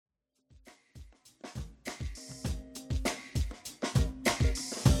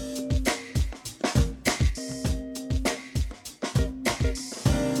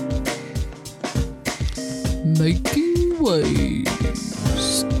Making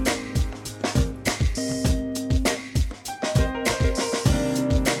Waves.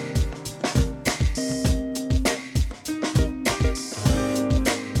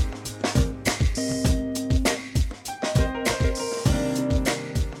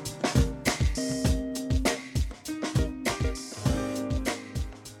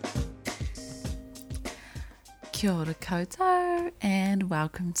 Kia ora koutou, and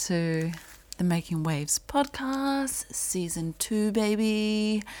welcome to the Making Waves podcast, season 2,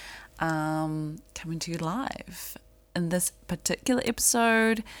 baby. Coming to you live. In this particular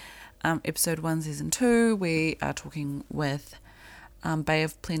episode, episode 1, season 2, we are talking with Bay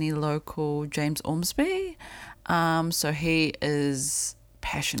of Plenty local James Ormsby. So he is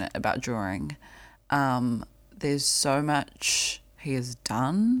passionate about drawing. There's so much he has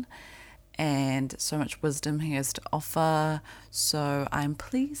done and so much wisdom he has to offer. So I'm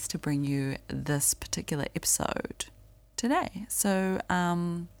pleased to bring you this particular episode today. So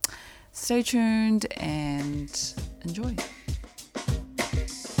stay tuned and enjoy.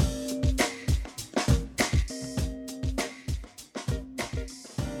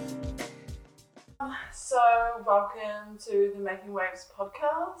 So welcome to the Making Waves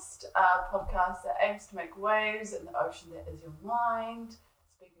podcast, a podcast that aims to make waves in the ocean that is your mind.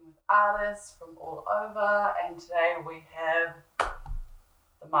 Speaking with artists from all over, and today we have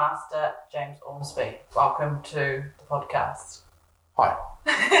the master, James Ormsby. Welcome to the podcast. Hi.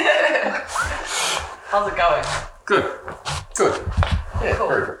 How's it going? Good. Yeah, Cool.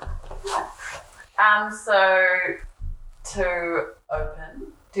 very good. So to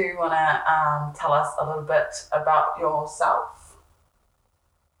open, do you want to tell us a little bit about yourself?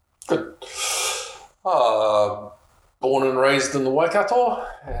 Good. Born and raised in the Waikato,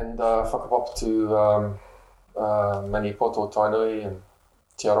 and whakapapa to Manipoto, Tainui and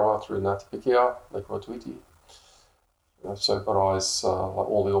Aotearoa through Nache, Lake Rotuiti. So Parais, like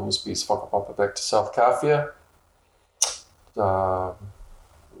all the Ormsbys, whakapapa back to South Kawhia. Raiko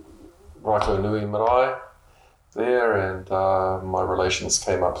Nui Marae there, and my relations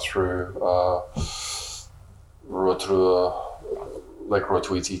came up through Ruatrua, Lake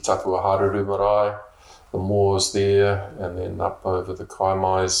Rotuiti, Tapua Haruru Marae, the moors there, and then up over the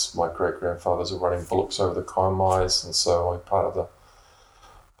kaimais. My great-grandfathers were running bullocks over the kaimais, and so I'm part of the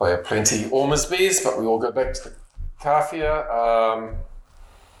Bay of Plenty Ormsbys, but we all go back to the Kawhia.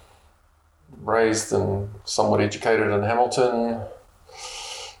 Raised and somewhat educated in Hamilton.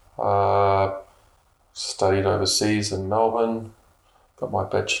 Studied overseas in Melbourne. Got my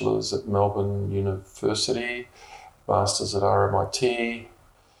bachelor's at Melbourne University, master's at RMIT.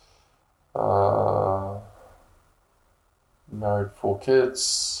 Married 4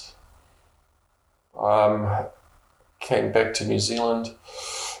 kids. Came back to New Zealand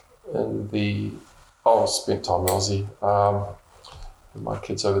spent time in Aussie. With my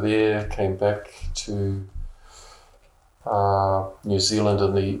kids over there, came back to New Zealand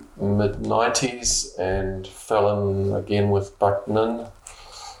in the mid-90s and fell in again with Buck Nin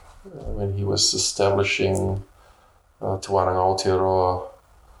when he was establishing Te Wānanga Aotearoa,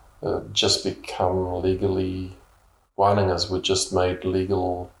 just become legally, wānangas were just made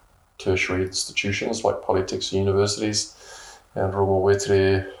legal tertiary institutions like polytechs and universities, and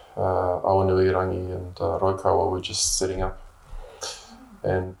Rongowetere, Awanuirangi and Raukawa were just setting up.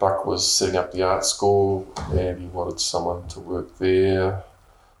 And Buck was setting up the art school, and he wanted someone to work there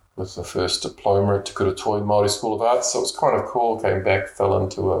with the first diploma at Te Kuratoi Māori School of Arts. So it was kind of cool. Came back, fell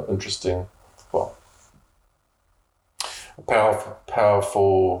into an interesting,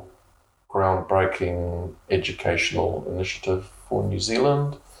 powerful, groundbreaking educational initiative for New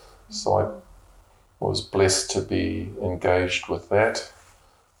Zealand. So I was blessed to be engaged with that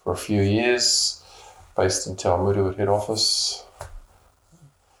for a few years, based in Te Awamutu at head office.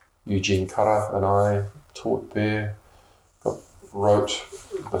 Eugene Kara and I taught there, wrote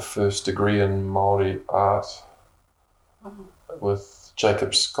the first degree in Māori art with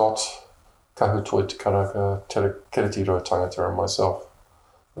Jacob Scott, Kahutoi Te Kanaka, Keretiro Tangata and myself.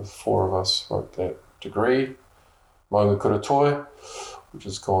 The 4 of us wrote that degree. Maunga Kuratoi, which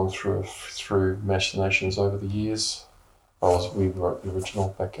has gone through machinations over the years. We wrote the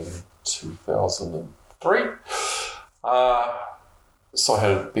original back in 2003. So I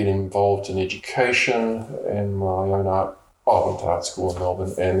had been involved in education and my own art. I went to art school in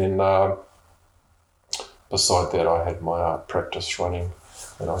Melbourne, and then beside that I had my art practice running,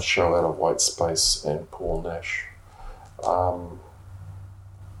 and I show out of Whitespace and Paul Nache.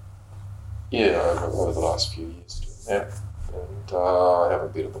 Over the last few years doing that. And I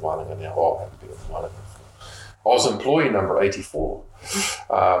haven't been at the Wānanga now. I haven't been at the Wānanga. I was employee number 84.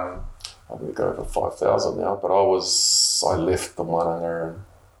 I think we've got over 5,000 now, but I left the Wananga in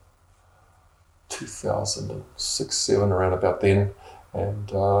 2006, 7, around about then, and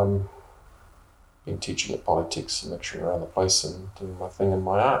been teaching at Polytechs and lecturing around the place and doing my thing in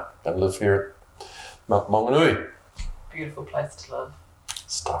my art, and live here at Mount Maunganui. Beautiful place to live.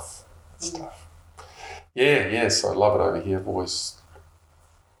 It's tough. Yeah, so I love it over here. I've always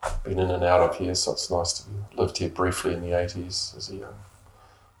been in and out of here, so it's nice to be lived here briefly in the 80s as a young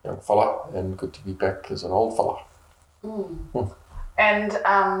fella, and good to be back as an old fella. And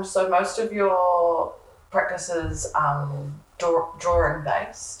so most of your practices drawing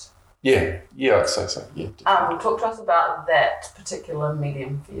based? Yeah, I'd say so. Yeah. Talk to us about that particular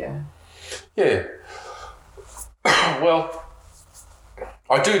medium for you. Yeah. Well,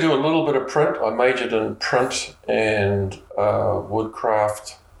 I do a little bit of print. I majored in print and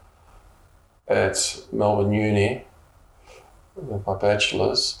woodcraft at Melbourne Uni with my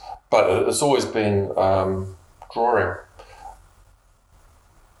bachelor's, but it's always been drawing.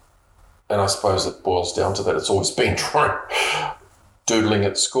 And I suppose it boils down to that. It's always been drawing. Doodling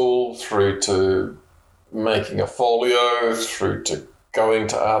at school, through to making a folio, through to going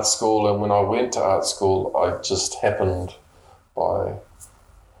to art school. And when I went to art school, I just happened by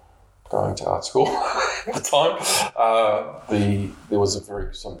going to art school at the time. There was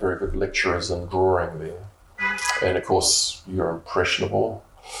some very good lecturers in drawing there. And of course, you're impressionable.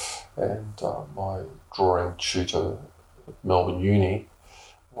 And my drawing tutor at Melbourne Uni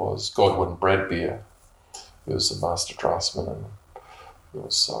was Godwin Bradbeer. He was a master draftsman, and there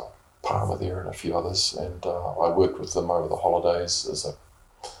was Palmer there and a few others. And I worked with them over the holidays as a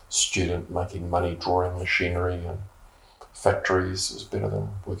student, making money drawing machinery and factories. It was better than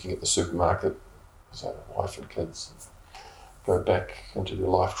working at the supermarket because I had a wife and kids. Go back into the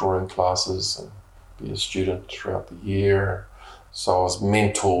life drawing classes and be a student throughout the year. So I was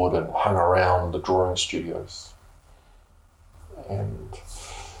mentored and hung around the drawing studios and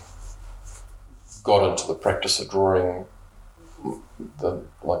got into the practice of drawing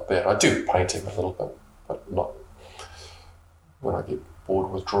like that. I do painting a little bit, but not when I get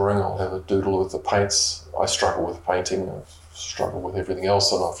bored with drawing. I'll have a doodle with the paints. I struggle with painting. I struggle with everything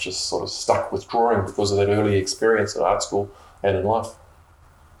else, and I've just sort of stuck with drawing because of that early experience at art school and in life.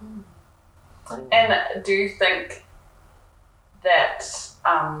 And do you think that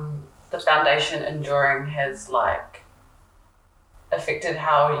the foundation in drawing has affected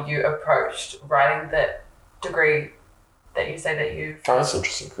how you approached writing that degree that you say that you... Oh, that's an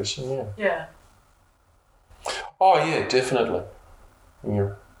interesting question, yeah. Yeah. Oh, yeah, definitely.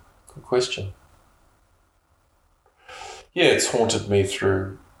 Yeah, good question. Yeah, it's haunted me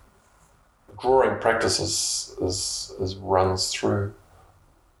through drawing practices as runs through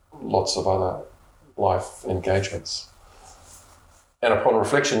lots of other life engagements. And upon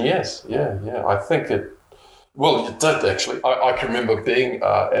reflection, yes, yeah. I think it did actually. I can remember being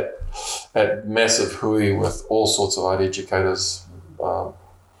at massive hui with all sorts of art educators,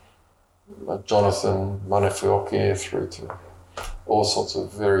 Jonathan Manawhioke through to all sorts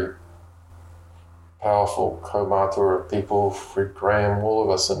of very powerful kaumātua people, Fred Graham, all of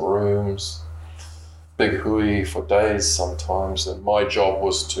us in rooms, big hui for days sometimes, and my job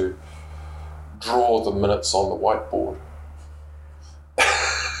was to draw the minutes on the whiteboard.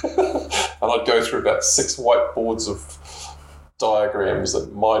 And I'd go through about 6 whiteboards of diagrams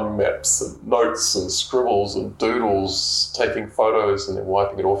and mind maps and notes and scribbles and doodles, taking photos and then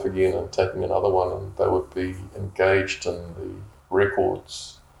wiping it off again and taking another one, and they would be engaged in the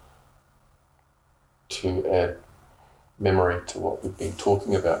records to add memory to what we've been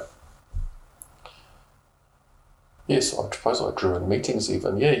talking about. Yes, I suppose I drew in meetings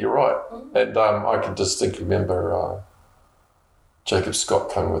even. Yeah, you're right. And I can distinctly remember Jacob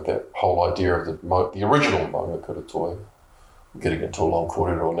Scott coming with that whole idea of the original Maunga toy. I'm getting into a long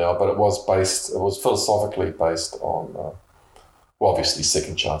corridor now, but it was philosophically based on, obviously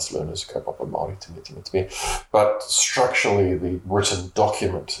second chance learners, kaupapa Māori, te me, but structurally the written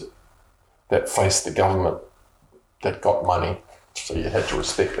document that faced the government that got money, so you had to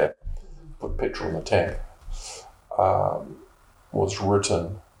respect that, put petrol in the tank, was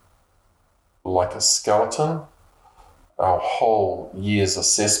written like a skeleton. Our whole year's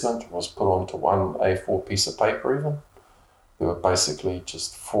assessment was put onto one A4 piece of paper even. There were basically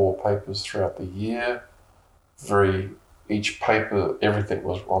just 4 papers throughout the year. Each paper, everything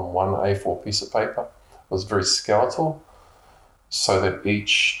was on one A4 piece of paper. It was very skeletal, so that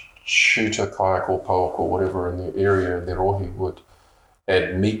each tutor, kayak or poak or whatever in the area in their rohi would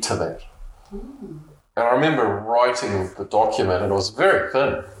add meat to that. And I remember writing the document, and it was very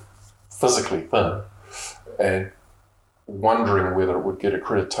thin, physically thin, and wondering whether it would get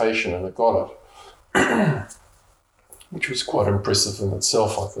accreditation, and it got it, which was quite impressive in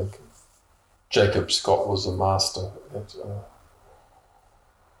itself, I think. Jacob Scott was a master at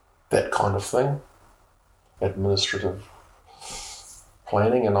that kind of thing, administrative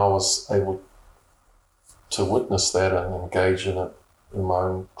planning, and I was able to witness that and engage in it in my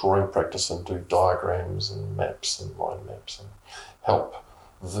own drawing practice and do diagrams and maps and line maps and help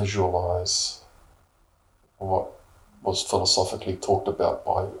visualize what was philosophically talked about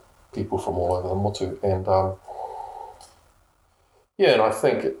by people from all over the motu. And and I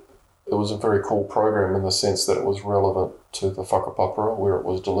think it was a very cool program in the sense that it was relevant to the whakapapara where it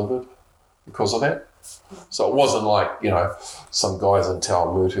was delivered because of that. So it wasn't like, some guys in Te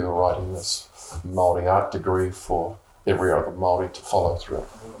Aotearoa who are writing this Māori art degree for every other Māori to follow through,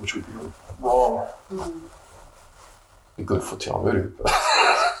 which would be really wrong. Be good for Te Aotearoa,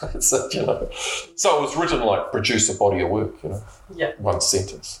 but that's it, So it was written like produce a body of work, Yeah. One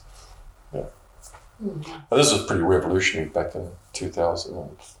sentence. Yeah. And this was pretty revolutionary back in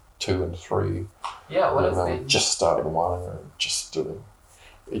 2002 and 3. Yeah, what is it? Just starting one and just doing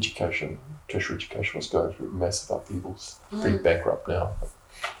education, tertiary education was going through massive upheavals. Pretty bankrupt now. But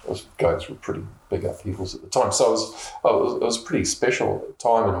it was going through pretty big upheavals at the time. So it was a pretty special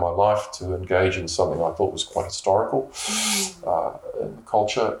time in my life to engage in something I thought was quite historical in the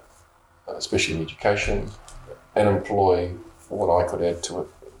culture, especially in education, and employ what I could add to it,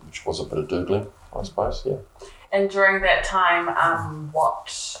 which was a bit of doodling, I suppose, yeah. And during that time,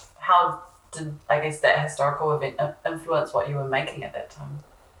 how did, I guess, that historical event influence what you were making at that time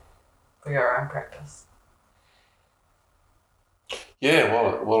for your own practice? Yeah,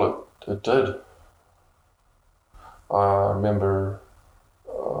 well, it did. I remember,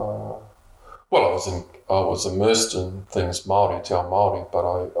 I was immersed in things Māori, Te Ao Māori, but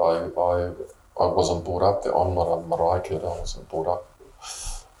I wasn't brought up there. I'm not a marae kid. I wasn't brought up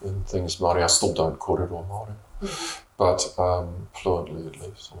in things Māori. I still don't kōrero Māori, but fluently at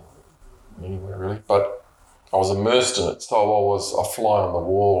least, or anywhere really. But I was immersed in it, so I was a fly on the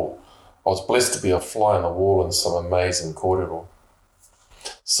wall. I was blessed to be a fly on the wall in some amazing kōrero.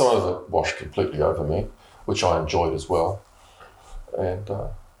 Some of it washed completely over me, which I enjoyed as well, and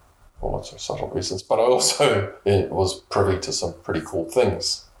all lots of subtle reasons. But I also was privy to some pretty cool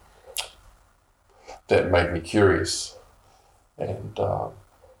things that made me curious, and I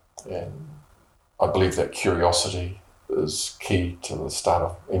believe that curiosity is key to the start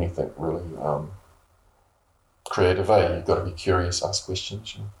of anything really creative. You've got to be curious, ask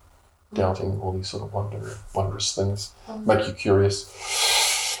questions, doubting, all these sort of wondrous things make you curious.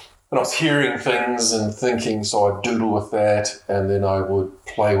 And I was hearing things and thinking, so I'd doodle with that, and then I would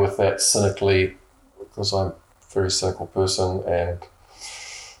play with that cynically because I'm a very cynical person, and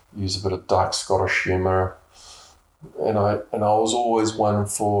use a bit of dark Scottish humour. And I was always one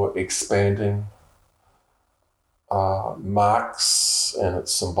for expanding marks and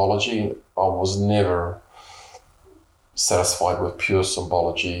its symbology. I was never satisfied with pure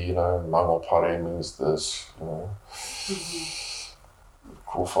symbology, mangopare means this,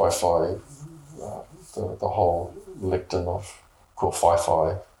 ko whaiwhai, the whole lectin of ko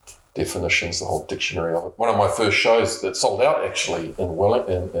whaiwhai definitions, the whole dictionary of it. One of my first shows that sold out actually in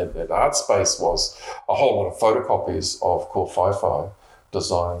Wellington at Artspace was a whole lot of photocopies of ko whaiwhai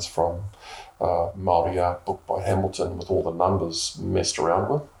designs from Māori art book by Hamilton with all the numbers messed around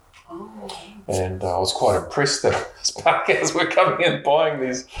with. And I was quite impressed that Sparkers were coming in buying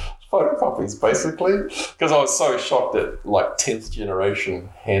these photocopies basically, because I was so shocked at like 10th generation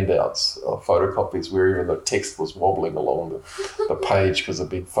handouts of photocopies where even the text was wobbling along the page because it had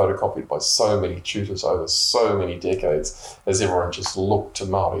been photocopied by so many tutors over so many decades, as everyone just looked to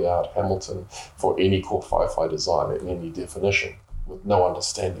Māori art, Hamilton, for any ko whaiwhai design and any definition with no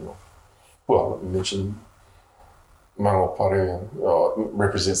understanding of, well, let me mention mangopare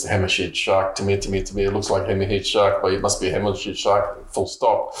represents the hammerhead shark. To me, it looks like a hammerhead shark, but it must be a hammerhead shark, full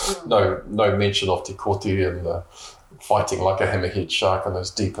stop. No mention of te koti and the fighting like a hammerhead shark and those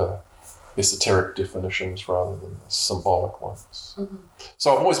deeper esoteric definitions rather than the symbolic ones.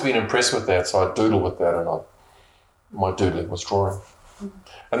 So I've always been impressed with that, so I doodle with that, and my doodling was drawing.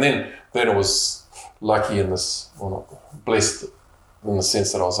 And then I was lucky in this, well, not blessed in the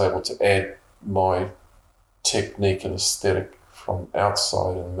sense that I was able to add my technique and aesthetic from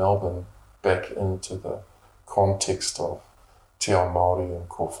outside in Melbourne back into the context of Te Ao Māori and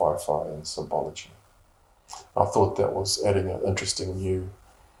ko whaiwhai and symbology. I thought that was adding an interesting new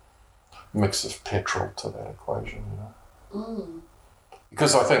mix of petrol to that equation,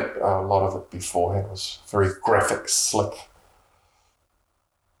 Because I think a lot of it beforehand was very graphic, slick,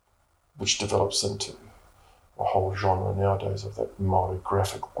 which develops into a whole genre nowadays of that Māori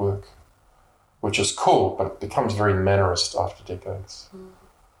graphic work, which is cool, but it becomes very mannerist after decades.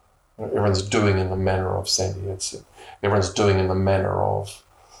 Everyone's doing in the manner of Sandy Etsy. Everyone's doing in the manner of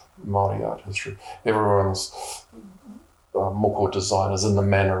Māori art history. Everyone's moko designers in the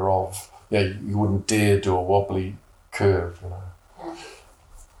manner of, you wouldn't dare do a wobbly curve,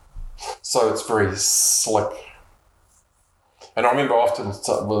 So it's very slick. And I remember often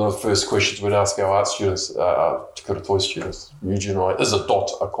one of the first questions we'd ask our art students, Te Kura students, Eugene and I, is a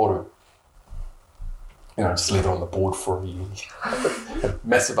dot a koru? Just leave it on the board for a year.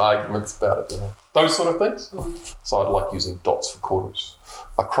 Massive arguments about it, Those sort of things. So I'd like using dots for korus,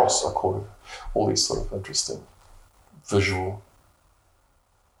 across a koru, all these sort of interesting visual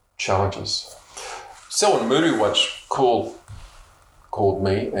challenges. Selwyn Muru once called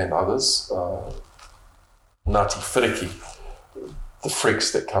me and others Ngāti Whiriki, the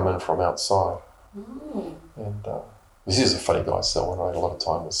freaks that come in from outside. And he's a funny guy, Selwyn. I had a lot of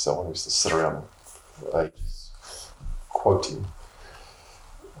time with Selwyn. We used to sit around for ages quoting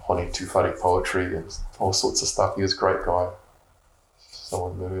Honi Tūwhare poetry and all sorts of stuff. He was a great guy,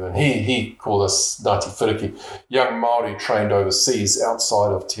 Selwyn Muru. And he called us Ngāti Whiriki, young Māori trained overseas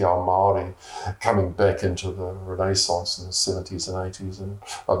outside of Te Ao Māori, coming back into the Renaissance in the 70s and 80s and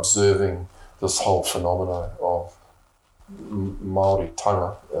observing this whole phenomena of Māori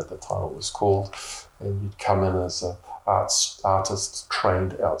tanga, at the time it was called, and you'd come in as an artist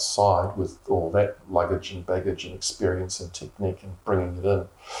trained outside with all that luggage and baggage and experience and technique and bringing it in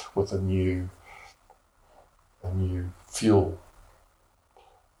with a new fuel,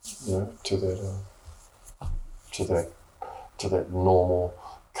 to that normal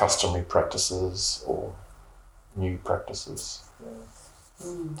customary practices or new practices.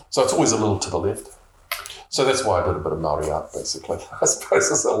 So it's always a little to the left. So that's why I did a bit of Māori art, basically. I suppose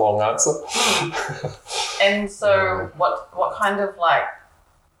it's a long answer. And so what kind of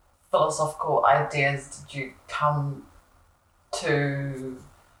philosophical ideas did you come to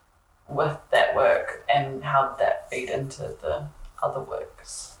with that work, and how did that feed into the other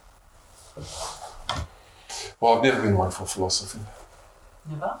works? Well, I've never been one for philosophy.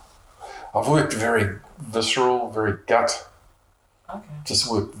 Never? I've worked very visceral, very gut. Okay. Just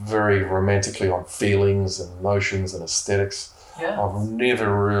worked very romantically on feelings and emotions and aesthetics. Yeah. I've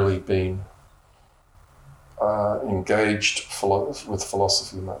never really been engaged with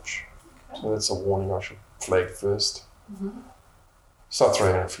philosophy much. Okay. So that's a warning I should flag first. So I'll throw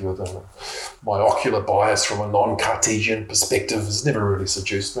in a few of them. My ocular bias from a non-Cartesian perspective has never really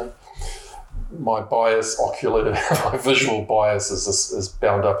seduced me. My visual bias is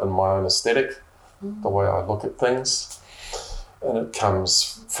bound up in my own aesthetic, the way I look at things. And it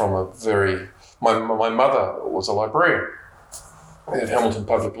comes from my mother was a librarian at Hamilton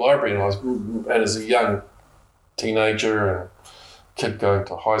Public Library, and as a young teenager and kid going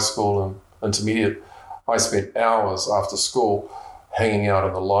to high school and intermediate, I spent hours after school hanging out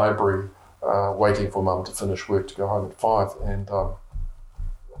in the library, waiting for mum to finish work to go home at 5, and of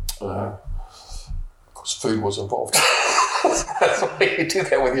course food was involved. That's why you do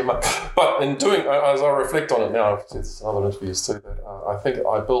that with your mum. But in doing, as I reflect on it now, it's other interviews too, that I think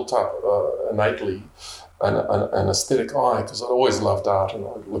I built up innately an aesthetic eye, because I'd always loved art, and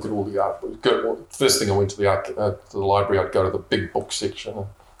I'd look at all the art. First thing I went to the library, I'd go to the big book section and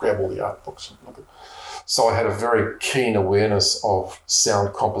grab all the art books and look at. So I had a very keen awareness of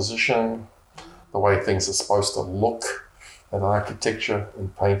sound composition, the way things are supposed to look, and architecture,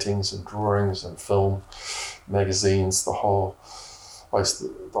 and paintings, and drawings, and film, magazines, the whole,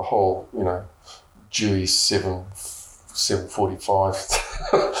 Dewey 745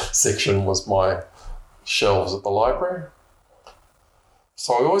 section was my shelves at the library.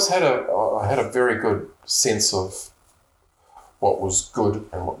 So I always had a very good sense of what was good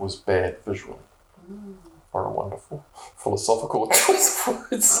and what was bad visually. What a wonderful philosophical choice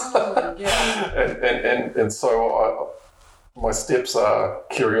of words. And so my steps are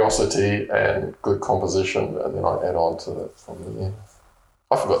curiosity and good composition, and then I add on to that from the end.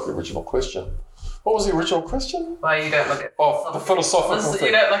 I forgot the original question. What was the original question? Well, you don't look at the philosophical thing.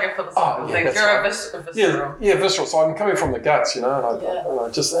 You don't look at philosophical things. You're a visceral. Yeah, visceral. So I'm coming from the guts, and I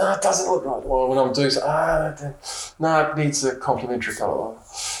just, it doesn't look right. Well, when I'm doing so, it needs a complementary colour.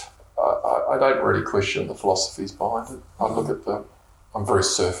 I don't really question the philosophies behind it. I look at I'm very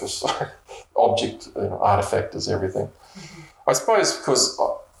surface. Object, artifact is everything. I suppose because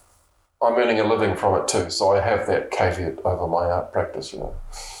I'm earning a living from it too, so I have that caveat over my art practice,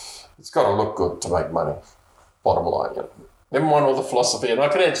 It's got to look good to make money, bottom line, Never mind all the philosophy, and I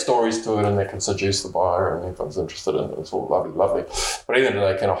can add stories to it, and that can seduce the buyer, and everyone's interested in it. It's all lovely. But at the end of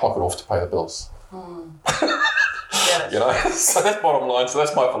the day, can I hock it off to pay the bills? you know. So that's bottom line. So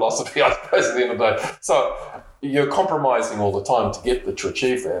that's my philosophy, I suppose, at the end of the day. So you're compromising all the time to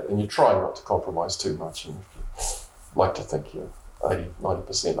achieve that, and you're trying not to compromise too much. And if you like to think you're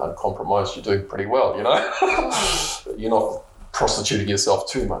 80-90% uncompromised, you're doing pretty well, you know. You're not prostituting yourself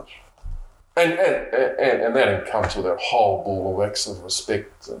too much. And that comes with that whole ball of wax of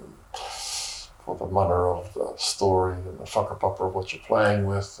respect and for the mana of the story and the whakapapa of what you're playing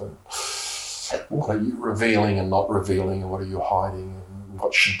with, and what are you revealing and not revealing, and what are you hiding, and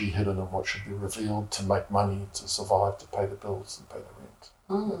what should be hidden and what should be revealed to make money, to survive, to pay the bills and pay the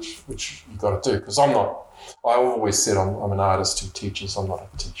rent, which you got to do. Because I always said I'm an artist who teaches, I'm not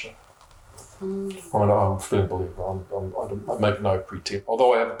a teacher. I'm a firm believer. I make no pretense.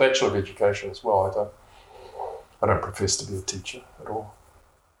 Although I have a Bachelor of Education as well, I don't profess to be a teacher at all.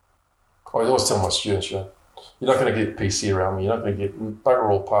 I always tell my students, you're not going to get PC around me. You're not going to get bugger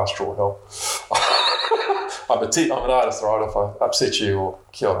all pastoral help. I'm an artist, right? If I upset you or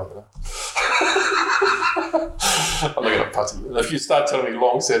kia ora, you know. I'm not going to putty you. And if you start telling me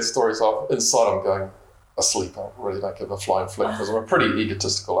long, sad stories, inside I'm going asleep. I really don't give a flying flick because I'm a pretty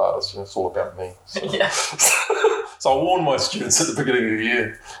egotistical artist. You know, it's all about me. So. Yeah. So I warn my students at the beginning of the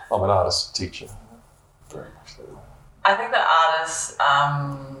year, I'm an artist teacher. Very much so. I think the artist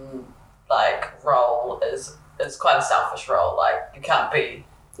role is quite a selfish role. Like, you can't be.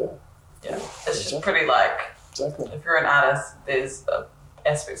 Yeah. It's just pretty Exactly. If you're an artist, there's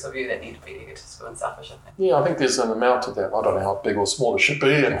aspects of you that need to be egotistical and selfish, I think. Yeah, I think there's an amount to that. I don't know how big or small it should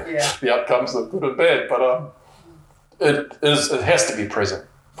be, and the outcomes are good and bad, but it has to be present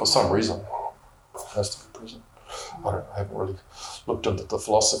for some reason. It has to be present. I haven't really looked into the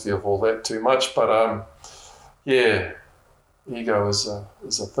philosophy of all that too much, but ego is a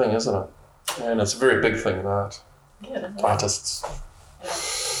thing, isn't it? And it's a very big thing in art. Yeah, artists.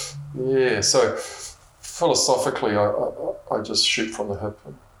 Yeah, so philosophically, I just shoot from the hip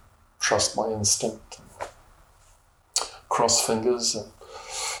and trust my instinct and cross fingers. And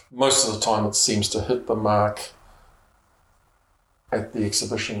most of the time it seems to hit the mark at the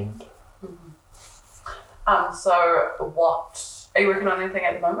exhibition end. So what, are you working on anything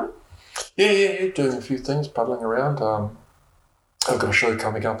at the moment? Yeah, doing a few things, puddling around. I've got a show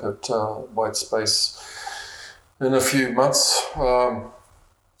coming up at Whitespace in a few months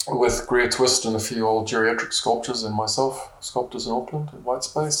with Greer Twist and a few old geriatric sculptors and myself, sculptors in Auckland at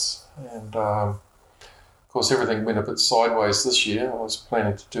Whitespace. And of course everything went a bit sideways this year. I was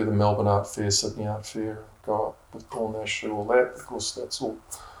planning to do the Melbourne Art Fair, Sydney Art Fair, go up with Paul Nache, all that. Of course that's all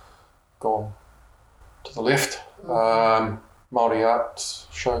gone to the left. Māori art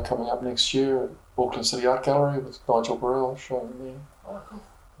show coming up next year at Auckland City Art Gallery with Nigel Burrell showing there.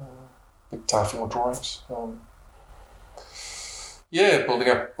 Big Tāwhiao drawings. Building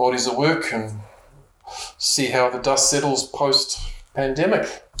up bodies of work and see how the dust settles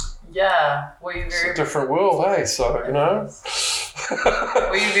post-pandemic. Yeah. It's a different world, hey? So, you know.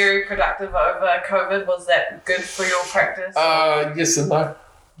 Were you very productive over COVID? Was that good for your practice? Yes and no.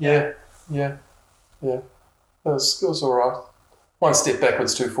 Yeah. It was all right. One step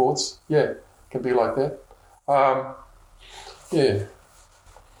backwards, two forwards. Yeah, it can be like that. It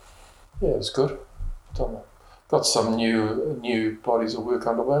was good. Got some new bodies of work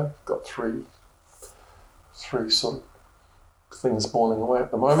underway. Got three sort of things boiling away at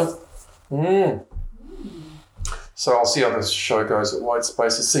the moment. So I'll see how this show goes at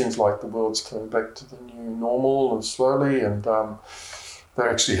Whitespace. It seems like the world's coming back to the new normal and slowly, and they're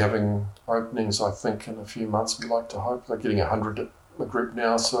actually having openings, I think, in a few months. We like to hope. They're getting 100 a group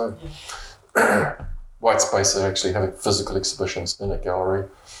now, so Whitespace are actually having physical exhibitions in a gallery.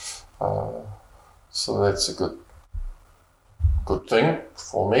 So that's a good thing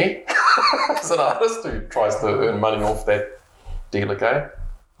for me as an artist who tries to earn money off that deal again.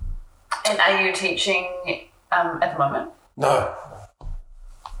 And are you teaching at the moment? No.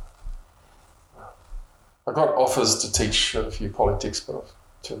 I got offers to teach at a few polytechs, but I've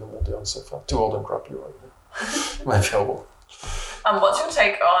turned them all down so far. Too old and grumpy right now. Maybe I will. What's your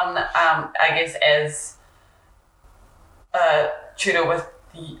take on, I guess, as a tutor with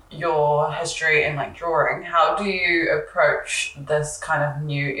your history and drawing, how do you approach this kind of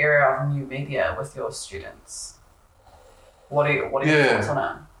new era of new media with your students? What are your thoughts on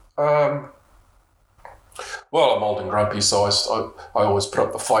it? Well, I'm old and grumpy, so I always put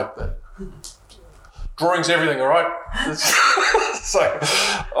up the fight that drawing's everything, all right? So,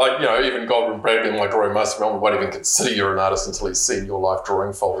 even Goldwyn Bradley, my drawing master, won't even consider you're an artist until he's seen your life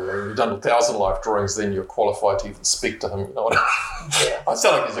drawing folder. When you've done 1,000 life drawings, then you're qualified to even speak to him. You know what I mean? Yeah. I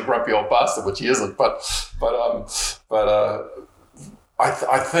sound like he's a grumpy old bastard, which he isn't. But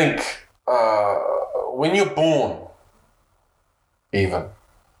I think when you're born, even.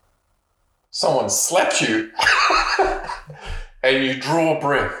 Someone slaps you and you draw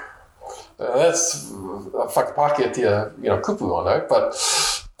breath. That's a whakapākehtia, kupu, I know,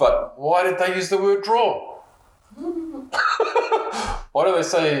 but why did they use the word draw? Why do they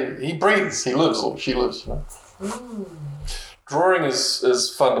say he breathes, he lives, or she lives? Drawing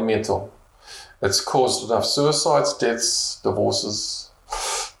is fundamental. It's caused enough suicides, deaths, divorces,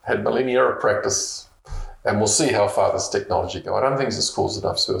 had millennia of practice, and we'll see how far this technology goes. I don't think it's caused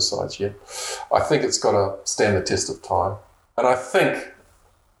enough suicides yet. I think it's got to stand the test of time. And I think,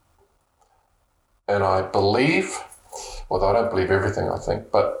 and I believe, although I don't believe everything I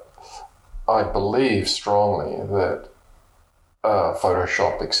think, but I believe strongly that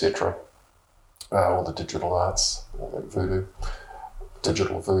Photoshop, etc., all the digital arts, all that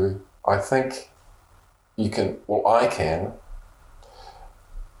digital voodoo, I think I can,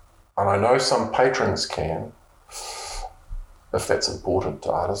 and I know some patrons can, if that's important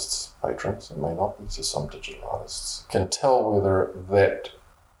to artists, patrons, it may not be to some digital artists, can tell whether that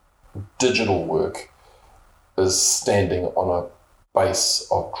digital work is standing on a base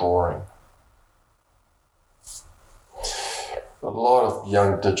of drawing. A lot of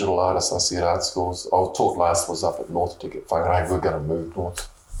young digital artists I see at art schools, I was taught last was up at North to get phone, hey, we're going to move north,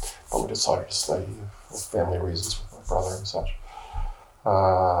 but we decided to stay here for family reasons with my brother and such.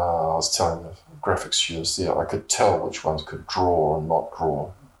 I was telling the graphic students there, I could tell which ones could draw and not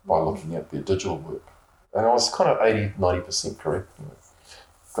draw by looking at their digital work. And I was kind of 80-90% correct.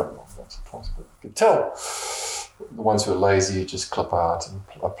 Got it wrong once or twice, but I could tell the ones who are lazy just clip art and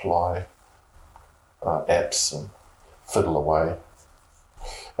apply apps and fiddle away.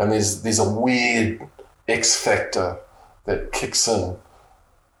 And there's a weird X factor that kicks in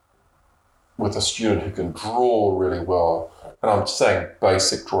with a student who can draw really well. And I'm saying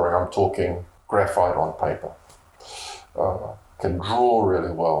basic drawing, I'm talking graphite on paper. Can draw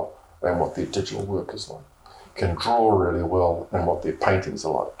really well and what their digital work is like. Can draw really well and what their paintings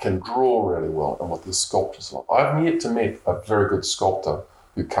are like. Can draw really well and what their sculptures are like. I've yet to meet a very good sculptor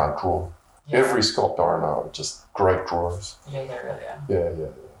who can't draw. Yeah. Every sculptor I know are just great drawers. Yeah, they really are.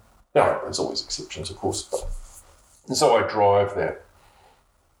 Yeah. No, there's always exceptions, of course. And so I drive that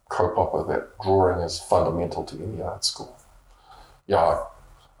kaupapa, that drawing is fundamental to any art school. Yeah,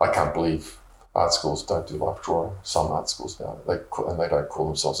 I can't believe art schools don't do life drawing. Some art schools now, they don't call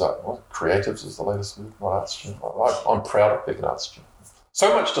themselves art. Creatives is the latest move, not art student. I'm proud of being an art student.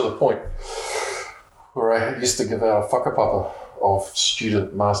 So much to the point where I used to give out a whakapapa of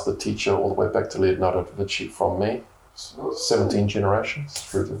student, master, teacher, all the way back to Leonardo da Vinci from me, 17 generations,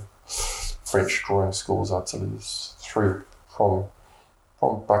 through the French drawing schools, ateliers, through from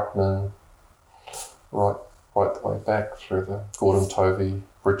Buckman, right the way back through the Gordon Tovey,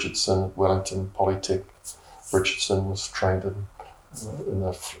 Richardson, Wellington, Polytech. Richardson was trained in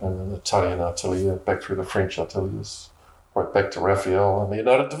an Italian atelier, back through the French ateliers, right back to Raphael and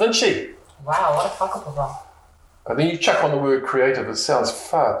Leonardo da Vinci. Wow, what a whakapapa. And then you chuck on the word creative, it sounds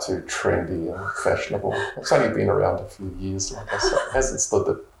far too trendy and fashionable. It's only been around a few years, like I said. It hasn't stood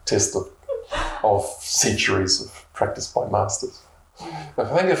the test of centuries of practice by masters. I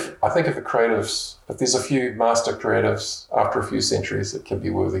think if there's a few master creatives after a few centuries, it can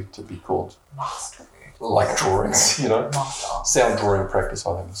be worthy to be called master. Like drawings, Sound drawing practice,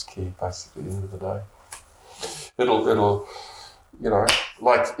 I think, is key, basically, at the end of the day. It'll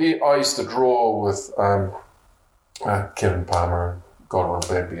like I used to draw with Kevin Palmer and Godwin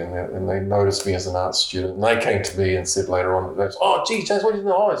Bambi and they noticed me as an art student, and they came to me and said later on, oh, gee, James, what are you doing in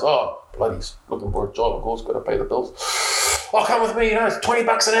the holidays? Oh, bloody looking for a job, of course, got to pay the bills. Oh, come with me, it's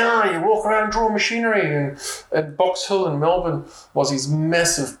 $20 an hour, you walk around and draw machinery. And Box Hill in Melbourne was these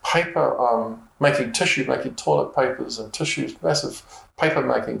massive paper, making toilet papers and tissues, massive paper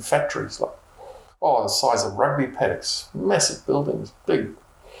making factories, the size of rugby paddocks, massive buildings, big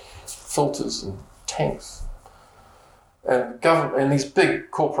filters and tanks. And these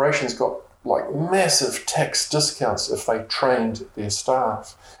big corporations got massive tax discounts if they trained their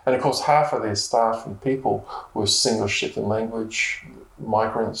staff. And of course, half of their staff and people were English-speaking language,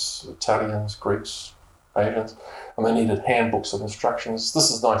 migrants, Italians, Greeks, Asians, and they needed handbooks of instructions. This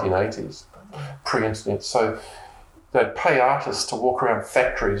is 1980s, pre-internet. So they'd pay artists to walk around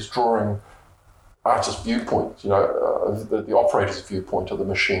factories drawing artist viewpoint, the operator's viewpoint of the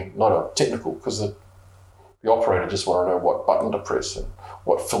machine, not a technical, because the operator just wanted to know what button to press and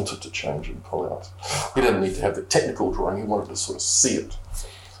what filter to change and pull out. He didn't need to have the technical drawing, he wanted to sort of see it.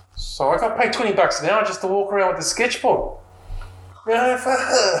 So I got paid $20 an hour just to walk around with a sketchbook.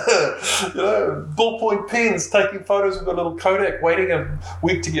 Ballpoint pens, taking photos with a little Kodak, waiting a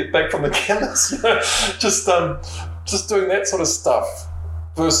week to get back from the chemist. Just just doing that sort of stuff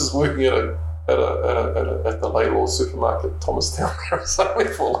versus working at the Laylaw supermarket, Thomastown or something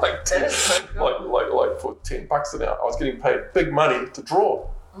for like for $10 an hour. I was getting paid big money to draw.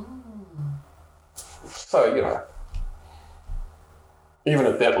 So even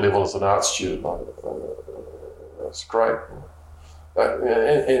at that level as an art student, it's great.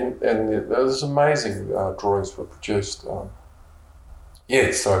 And there's amazing drawings were produced.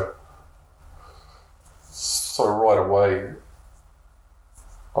 So right away,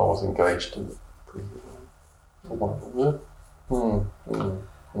 I was engaged in it.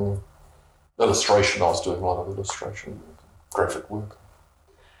 Illustration. I was doing a lot of illustration, graphic work.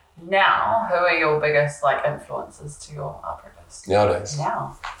 Now, who are your biggest influences to your art practice? Nowadays.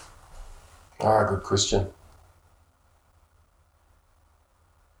 Good question.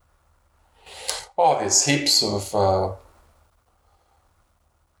 There's heaps of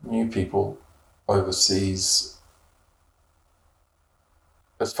new people overseas.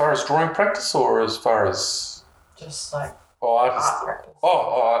 As far as drawing practice, or as far as just art practice?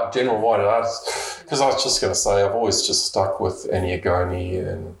 General wide artists. Because I was just going to say, I've always just stuck with Annie Agoni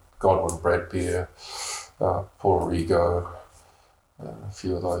and Godwin Bradbeer, Paul Rigo, a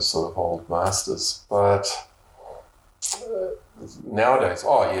few of those sort of old masters. But nowadays,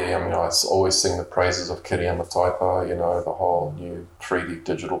 I always sing the praises of Kiriyama Taipa, the whole new 3D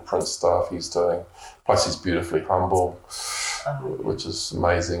digital print stuff he's doing. Plus he's beautifully humble, which is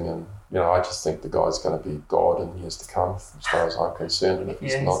amazing. And, I just think the guy's going to be God in years to come, as far as I'm concerned. And if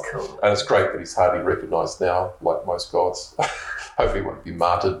he's not, cool. And it's great that he's hardly recognised now, like most gods. Hopefully he won't be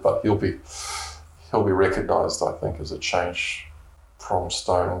martyred, but he'll be recognised, I think, as a change from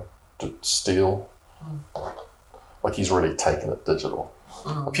stone to steel. Like he's really taken it digital.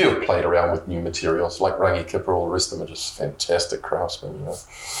 A few have played around with new materials, like Rangi Kipper, all the rest of them are just fantastic craftsmen,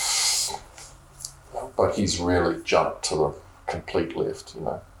 But he's really jumped to the complete left,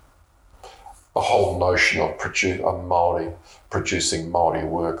 The whole notion of producing Māori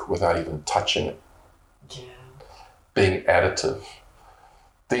work without even touching it, being additive.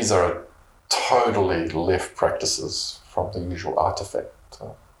 These are totally left practices from the usual artefact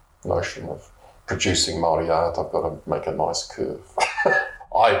notion of producing Māori art. I've got to make a nice curve.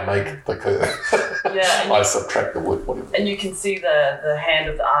 I make the curve. I subtract the wood, whatever. And you can see the hand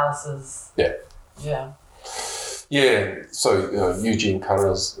of the artist is... Yeah, so Eugene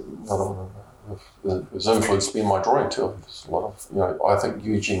Curra's another one who's influenced me in my drawing too. There's a lot of, I think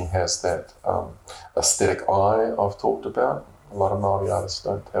Eugene has that aesthetic eye I've talked about. A lot of Māori artists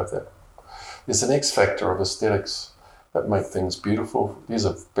don't have that. There's an X factor of aesthetics that make things beautiful. These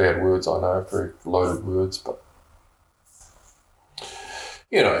are bad words, I know, very loaded words, but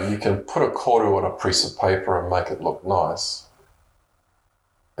you can put a koru on a piece of paper and make it look nice,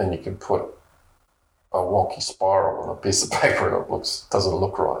 and you can put a wonky spiral on a piece of paper and it doesn't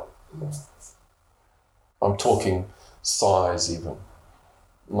look right. I'm talking size even,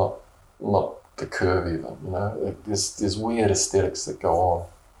 not the curve even. There's weird aesthetics that go on.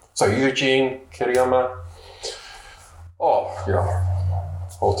 So Eugene, Kiriyama,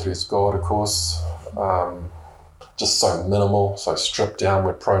 Aotearoa's God, of course. Just so minimal, so stripped down.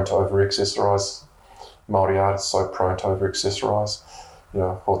 We're prone to over-accessorise. Māori art is so prone to over-accessorise.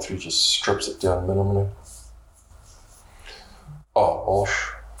 Aotearoa just strips it down minimally.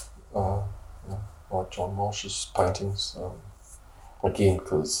 Walsh, like John Walsh's paintings. Again,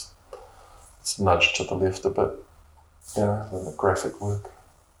 because it's nudged to the left a bit, than the graphic work.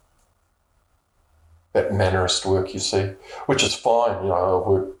 That mannerist work you see, which is fine. I've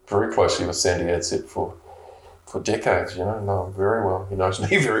worked very closely with Sandy Adsett for decades, know him very well. He knows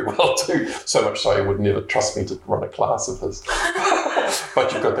me very well too, so much so he would never trust me to run a class of his.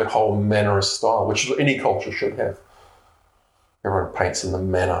 But you've got that whole mannerist style, which any culture should have. Everyone paints in the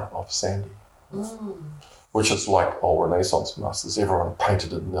manner of Sandy, which is like old Renaissance masters. Everyone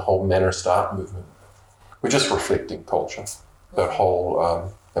painted in the whole mannerist art movement. We're just reflecting culture, that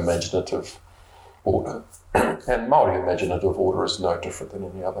whole imaginative order. And Māori imaginative order is no different than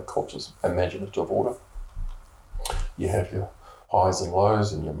any other culture's imaginative order. You have your highs and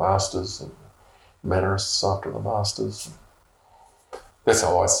lows and your masters and mannerists after the masters. That's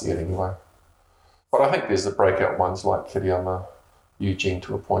how I see it anyway. But I think there's the breakout ones like Kiriyama, Eugene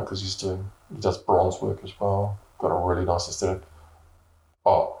to a point, because he does bronze work as well. Got a really nice aesthetic.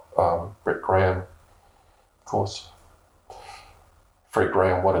 Brett Graham, of course. Fred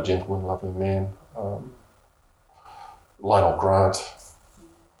Graham, what a gentleman, lovely man. Lionel Grant,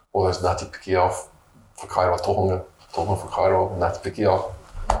 all those Ngāti Pikiao, Whakairoa Tohunga Whakairoa, Ngāti Pikiao.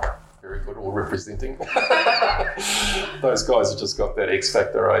 Very good, all representing. Those guys have just got that X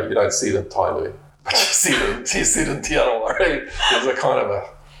factor, You don't see them Tailu. But she said in Te Aroa, right? There's a kind of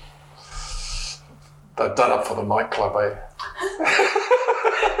they've done up for the nightclub, eh?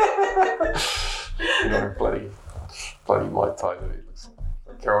 bloody Mai Tai. He looks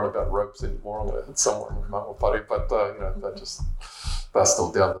like care on about ropes anymore. I'm going to hit someone with Mamapari, but they're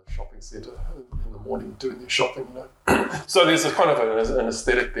still down at the shopping centre in the morning doing their shopping. So there's a kind of an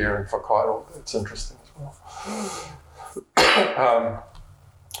aesthetic there in whakaaro. It's interesting as well.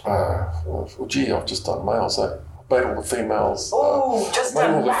 Well, gee, I've just done males. I made all the females. I've just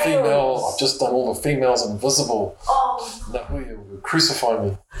done all the females invisible. Nache will crucify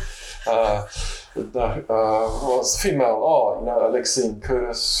me. Was female. Alexine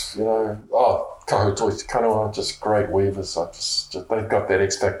Curtis. Kahu Toi Kanoa, just great weavers. They've got that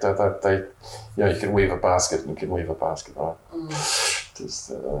X factor. They you can weave a basket and you can weave a basket, right?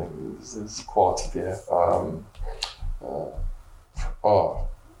 There's quality there.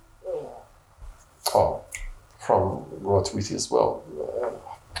 From Roatwiti as well.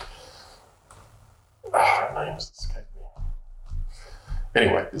 Names escape me.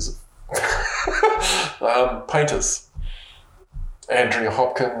 Anyway, there's painters. Andrea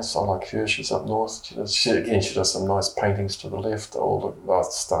Hopkins, I like her. She's up north. She does some nice paintings to the left. All the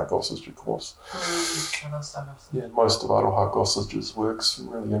Star Gossage, of course. Yeah, most of Aroha Gossage's works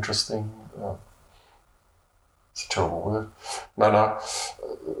really interesting. It's a terrible word. No.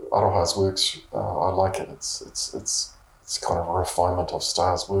 Aroha's works, I like it. It's kind of a refinement of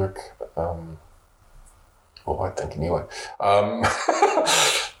Star's work. I think anyway.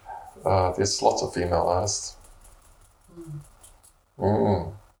 There's lots of female artists.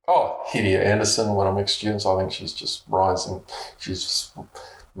 Hidia Anderson, one of my students. I think she's just rising. She's just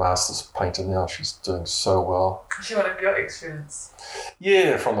master's painter now. She's doing so well. Is she one of your ex-students?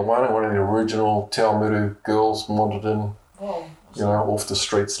 Yeah, from one of the original Te Aomuru girls wandered in. Off the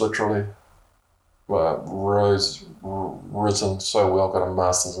streets, literally. Risen so well, got a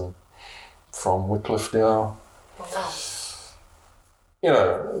master's from Wycliffe now.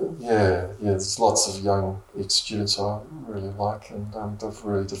 There's lots of young ex-students I really like, and they've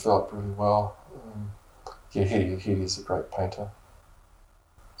really developed really well. Hidi's a great painter.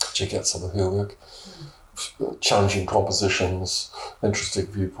 Check out some of her work. Challenging compositions, interesting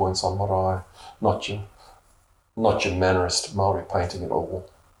viewpoints on marae, not your mannerist Māori painting at all.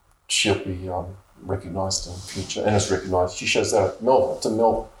 She'll be recognised in the future, and is recognised. She shows that at Melbourne. It's in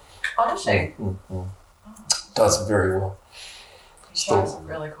Melbourne. Oh, does she? Does very well. She's some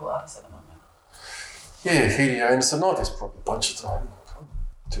really cool artists at the moment. Yeah, Hidia Anderson. There's probably a bunch of them. I'm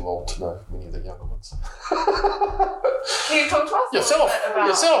too old to know many of the younger ones. Can you talk to us Yourself.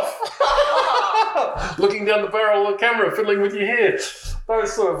 Looking down the barrel of the camera, fiddling with your hair.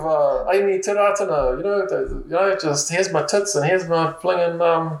 Those sort of Amy Tiratana, just here's my tits and here's my flinging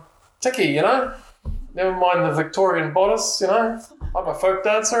tiki, Never mind the Victorian bodice, I'm a folk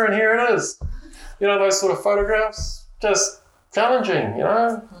dancer and here it is. Those sort of photographs, just challenging,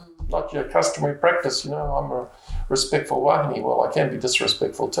 not your customary practice, I'm a respectful wahine. Well, I can be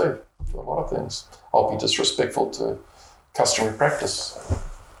disrespectful too, to a lot of things. I'll be disrespectful to customary practice.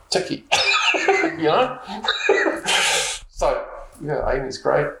 Tiki, So, Amy's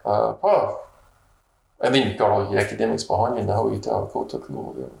great. And then you've got all your academics behind you, Aotearoa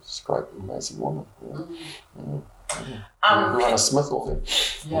Kotaku, it's a great, amazing woman. Luana Smith, all them.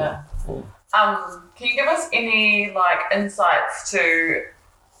 Yeah. Can you give us any insights to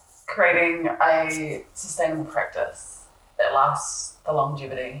creating a sustainable practice that lasts the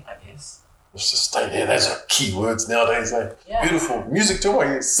longevity, I guess? Sustain, those are key words nowadays, eh? Yeah. Beautiful. Music to my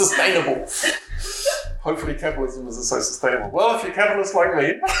ears, sustainable. Hopefully capitalism isn't so sustainable. Well, if you're capitalist like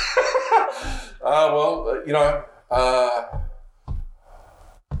me,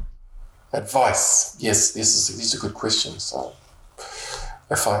 advice. Yes, these are good questions.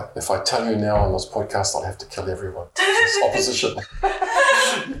 If I tell you now on this podcast, I'll have to kill everyone. It's opposition.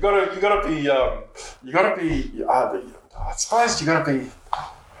 you gotta be. I suppose you gotta be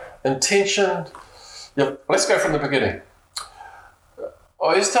intentioned. Yeah, let's go from the beginning.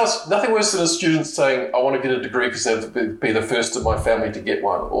 I used to tell us nothing worse than a student saying, "I want to get a degree because they have to be the first in my family to get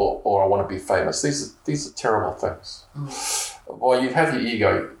one," or "I want to be famous." These are terrible things. While you have your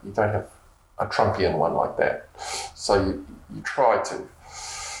ego, you don't have a Trumpian one like that. So you try to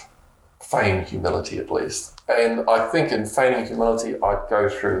feign humility at least. And I think in feigning humility, I'd go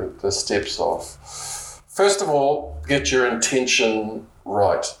through the steps of, first of all, get your intention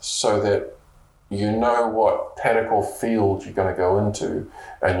right so that you know what paddock or field you're going to go into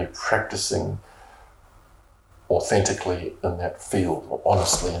and you're practicing authentically in that field or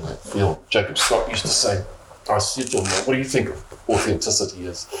honestly in that field. Jacob Scott used to say, I said to him, what do you think authenticity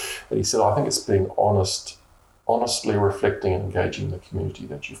is? And he said, I think it's being honestly reflecting and engaging the community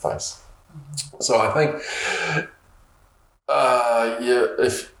that you face. So I think,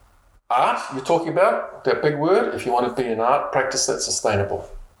 if art you're talking about, that big word, if you want to be an art practice that's sustainable.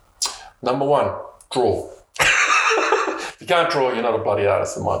 Number one, draw. If you can't draw, you're not a bloody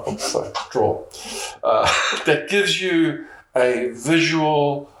artist in my book, so draw. That gives you a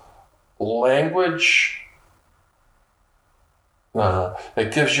visual language.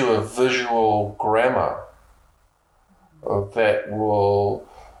 It gives you a visual grammar that will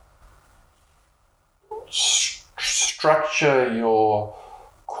structure your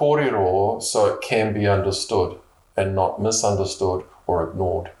kōrero so it can be understood and not misunderstood or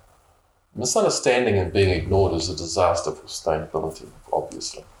ignored. Misunderstanding and being ignored is a disaster for sustainability,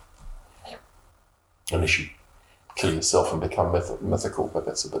 obviously. Unless you kill yourself and become mythical, but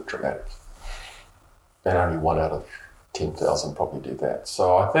that's a bit dramatic. And only 1 out of 10,000 probably do that.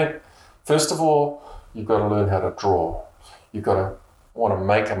 So I think, first of all, you've got to learn how to draw. You've got to want to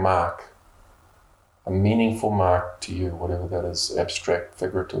make a mark, a meaningful mark to you, whatever that is, abstract,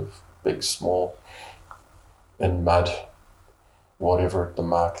 figurative, big, small, in mud, whatever the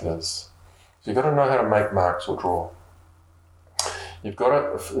mark is. So you've got to know how to make marks or draw. You've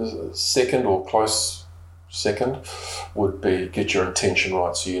got to, second or close second would be get your intention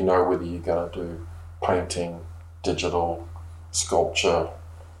right, so you know whether you're going to do painting, digital, sculpture,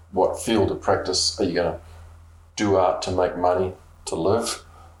 what field of practice. Are you going to do art to make money to live,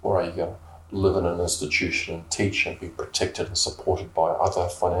 or are you going to live in an institution and teach and be protected and supported by other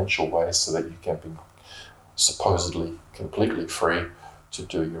financial ways so that you can be supposedly completely free to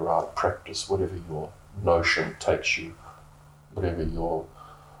do your art practice, whatever your notion takes you, whatever your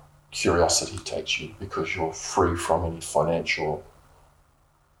curiosity takes you, because you're free from any financial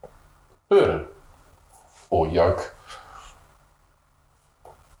burden or yoke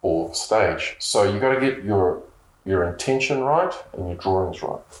or stage. So you got to get your intention right and your drawings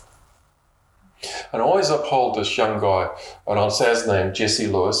right. And I always uphold this young guy, and I'll say his name, Jesse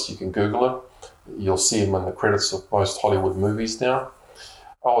Lewis. You can Google him. You'll see him in the credits of most Hollywood movies now.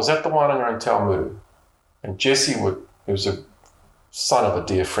 I was at the Wānanga in Taumuru, and Jesse he was a son of a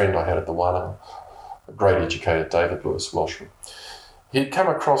dear friend I had at the Wānanga, a great educator, David Lewis, Welshman. He'd come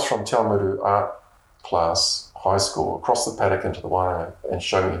across from Taumuru art class, high school, across the paddock into the Wānanga, and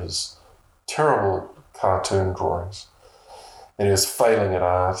show me his terrible cartoon drawings. And he was failing at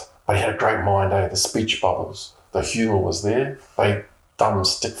art, but he had a great mind, the speech bubbles, the humour was there. They dumb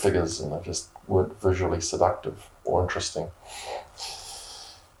stick figures, and they just weren't visually seductive or interesting.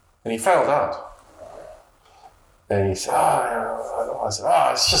 And he failed art. And he said, I said,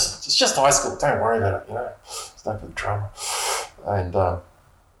 it's just high school, don't worry about it, it's no big drama. And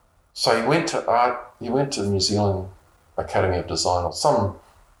so he went to the New Zealand Academy of Design or some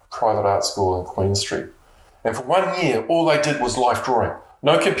private art school in Queen Street. And for 1 year, all they did was life drawing.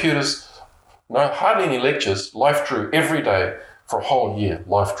 No computers, hardly any lectures, life drew every day for a whole year,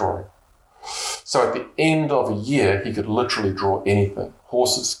 life drawing. So at the end of a year, he could literally draw anything.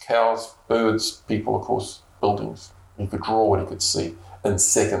 Horses, cows, birds, people, of course, buildings. He could draw what he could see in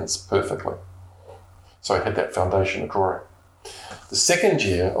seconds perfectly. So he had that foundation of drawing. The second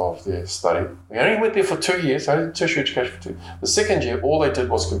year of their study, they only went there for 2 years, I did tertiary education for 2 years. The second year, all they did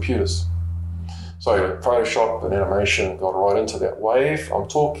was computers. So Photoshop and animation got right into that wave. I'm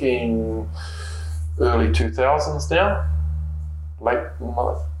talking early 2000s now, late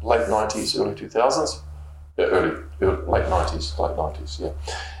 90s, early 2000s. Yeah, late 90s, yeah.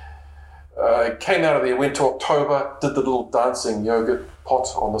 Came out of there, went to October, did the little dancing yogurt pot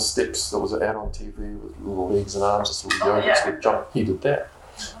on the steps. There was an ad on TV with little legs and arms, this little yogurt step jump. He did that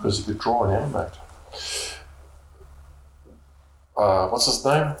because he could draw and animate. What's his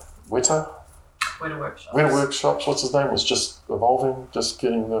name? Weta Workshops. What's his name? Was just evolving, just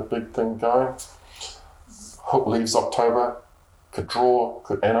getting the big thing going. Hook leaves October, could draw,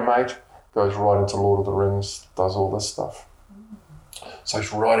 could animate, goes right into Lord of the Rings, does all this stuff. So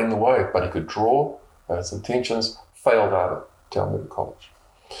he's riding the wave, but he could draw, had his intentions, failed art at Taumuru College.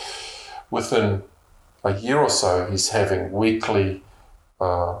 Within a year or so, he's having weekly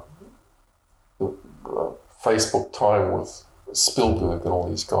Facebook time with Spielberg and all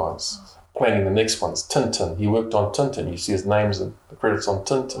these guys, planning the next ones. Tintin, he worked on Tintin. You see his names and the credits on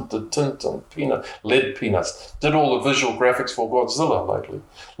Tintin. Did Tintin, Lead Peanuts, did all the visual graphics for Godzilla lately.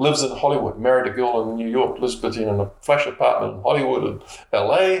 Lives in Hollywood, married a girl in New York, lives in a flash apartment in Hollywood and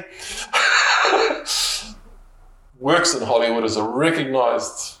LA. Works in Hollywood as a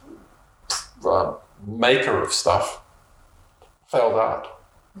recognized maker of stuff. Failed art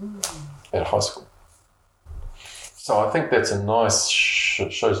at high school. So I think that's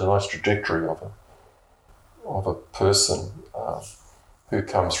shows a nice trajectory of a person who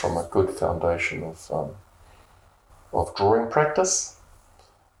comes from a good foundation of drawing practice,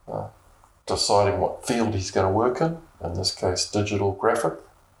 deciding what field he's going to work in this case digital graphic,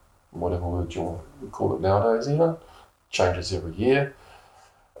 whatever word you call it nowadays even, changes every year,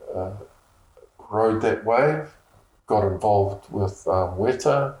 rode that wave, got involved with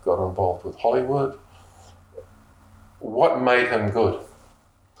Weta, got involved with Hollywood. What made him good?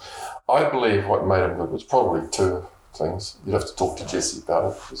 I believe what made him good was probably two things. You'd have to talk to Jesse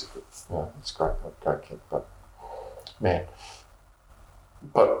about it. He's great kid, but man.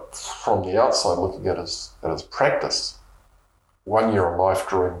 But from the outside, looking at his practice, 1 year of life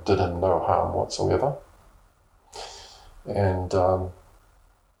drawing did him no harm whatsoever. And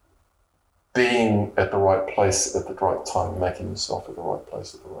being at the right place at the right time, making himself at the right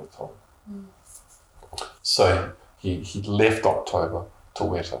place at the right time. Mm. So he left October to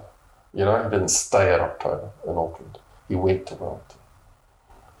Weta. He didn't stay at October in Auckland. He went to Wellington.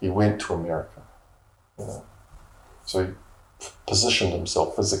 He went to America. So he positioned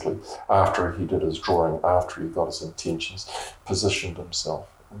himself physically after he did his drawing, after he got his intentions, positioned himself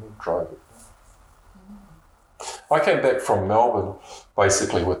and then drove it. I came back from Melbourne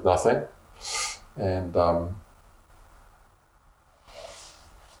basically with nothing and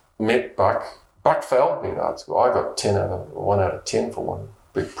met Buck. Buck failed me at art school. I got 1 out of 10 for one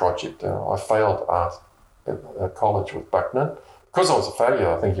big project. I failed art at college with Buckman. Because I was a failure,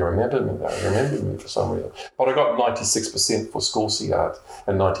 I think he remembered me now. He remembered me for some reason. But I got 96% for school C art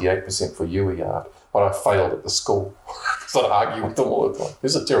and 98% for UE art. But I failed at the school. So I'd argue with him all the time.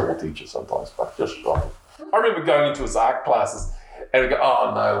 He's a terrible teacher sometimes, but just shocking. I remember going into his art classes and I'd go,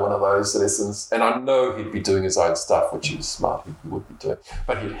 oh no, one of those lessons. And I know he'd be doing his own stuff, which he was smart, he would be doing.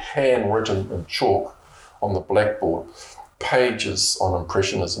 But he'd handwritten in chalk on the blackboard pages on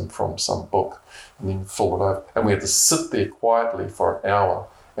Impressionism from some book and then fill it over. And we had to sit there quietly for an hour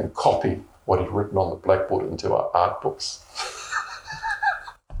and copy what he'd written on the blackboard into our art books.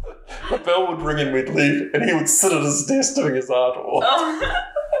 The bell would ring and we'd leave and he would sit at his desk doing his art.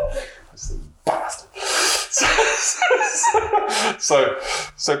 I said, bastard. So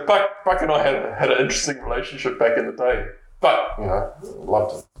Buck and I had an interesting relationship back in the day. But,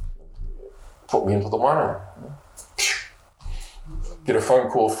 loved him. Put me into the one. Get a phone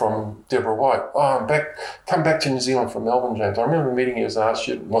call from Deborah White. Oh, I'm back. Come back to New Zealand from Melbourne, James. I remember meeting you as an art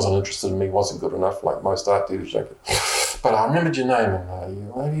student. Wasn't interested in me. Wasn't good enough, like most art teachers. But I remembered your name. And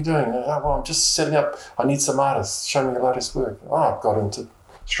what are you doing? Oh, well, I'm just setting up. I need some artists. Show me your latest work. Oh, got into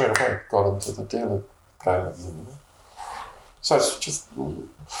the dealer. So it's just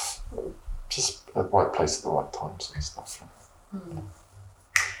at the right place at the right time, sort of stuff. Hmm.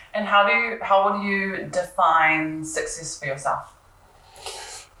 And how would you define success for yourself?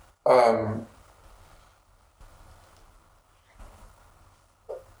 I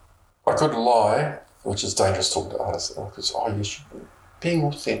could lie, which is dangerous talking to artists, because you should be being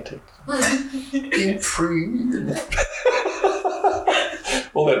authentic, being free,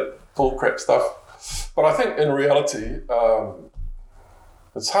 all that bull crap stuff. But I think in reality,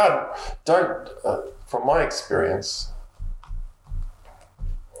 it's hard. From my experience,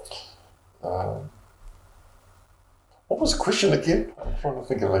 what was the question again? I'm trying to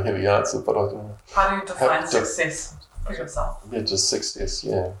think if I have the answer, but I don't know. How do you define success for yourself? Yeah, just success,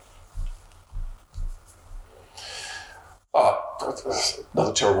 yeah.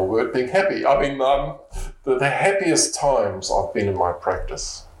 Another terrible word, being happy. I mean, the happiest times I've been in my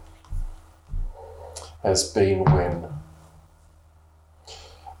practice has been when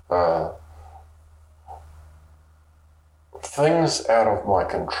things out of my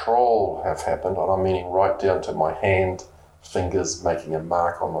control have happened, and I'm meaning right down to my hand, fingers making a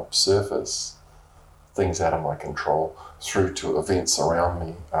mark on the surface, things out of my control, through to events around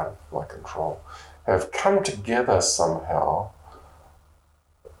me out of my control, have come together somehow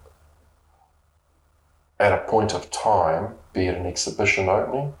at a point of time, be it an exhibition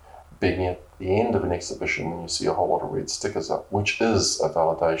opening, being at the end of an exhibition when you see a whole lot of red stickers up, which is a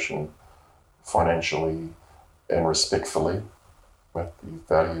validation financially and respectfully at the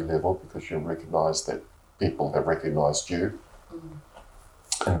value level, because you recognise that people have recognised you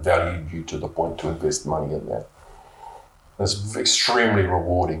and valued you to the point to invest money in that. It's extremely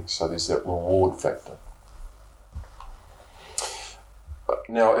rewarding, so there's that reward factor.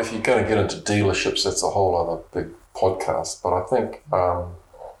 Now, if you're going to get into dealerships, that's a whole other big podcast, but I think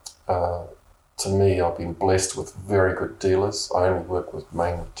to me, I've been blessed with very good dealers. I only work with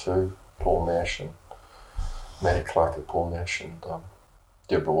mainly two, Paul Nache and Matty Clark at Paul Nache and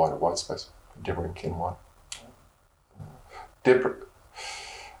Deborah White at Whitespace, Deborah and Ken White. good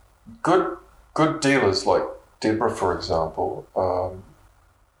dealers like Deborah, for example,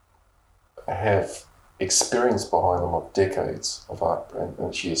 have experience behind them of decades of art,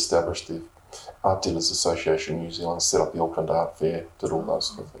 and she established the Art Dealers Association in New Zealand, set up the Auckland Art Fair, did all those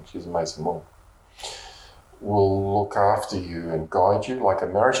sort of things. She's an amazing woman. Will look after you and guide you like a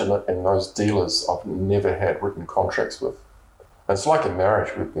marriage, and those dealers I've never had written contracts with. And it's like a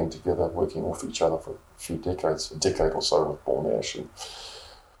marriage. We've been together working off each other for a few decades, a decade or so with Paul Nache and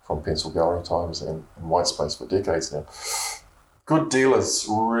from Pencil Gallery times and Whitespace for decades now. Good dealers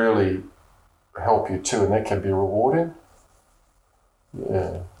really help you too, and that can be rewarding.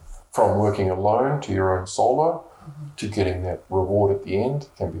 Yeah. From working alone to your own solo, to getting that reward at the end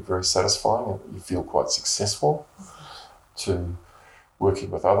can be very satisfying and you feel quite successful, to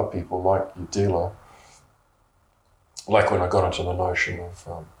working with other people like your dealer. Like when I got into the notion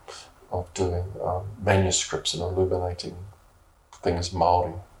of doing manuscripts and illuminating things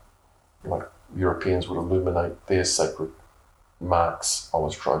Māori, like Europeans would illuminate their sacred marks, I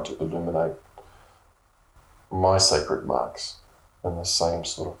was trying to illuminate my sacred marks in the same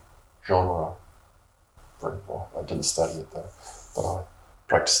sort of genre. Very well. I didn't study it though, but I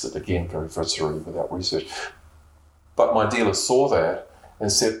practiced it again very viscerally without research. But my dealer saw that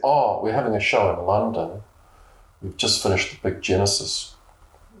and said, "Oh, we're having a show in London. We've just finished the big Genesis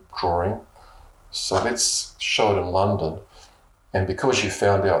drawing, so let's show it in London." And because you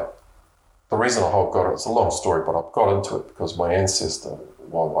found out, the reason I got it, it's a long story, but I got into it because my ancestor,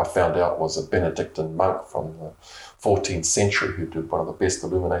 well, I found out was a Benedictine monk from the 14th century who did one of the best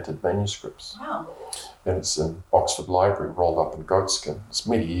illuminated manuscripts. Wow. And it's in Oxford Library, rolled up in goatskin. It's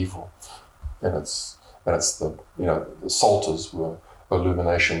medieval, and it's the the psalters were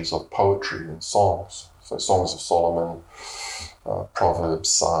illuminations of poetry and songs. So Songs of Solomon, Proverbs,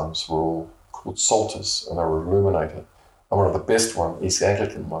 Psalms were all called psalters, and they were illuminated. And one of the best one, East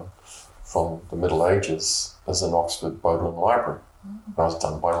Anglican one, from the Middle Ages, is in Oxford Bodleian Library. And it was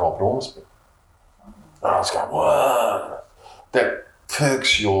done by Robert Ormsby. And I was going, whoa, that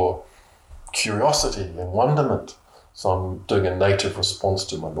perks your curiosity and wonderment. So I'm doing a native response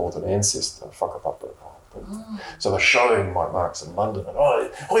to my northern ancestor, Whakapapa. So they're showing my marks in London.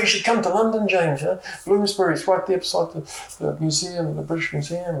 And, you should come to London, James. Bloomsbury's right there beside the museum, the British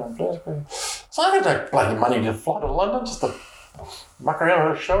Museum in Bloomsbury. So I had no bloody money to fly to London just to muck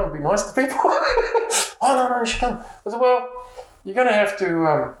around at a show and be nice to people. Oh, no, you should come. I said, well, you're going to have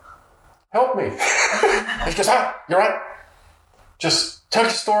to help me. He goes, you're right. Just tell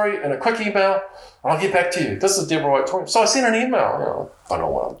your story in a quick email and I'll get back to you. This is Deborah White talking. So I sent an email. I don't know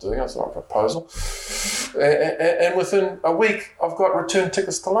what I'm doing. I sent a proposal. And within a week, I've got return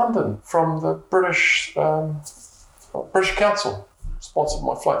tickets to London from the British Council. Sponsored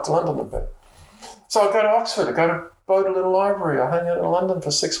my flight to London and back. So I go to Oxford. I go to Bodleian Library. I hang out in London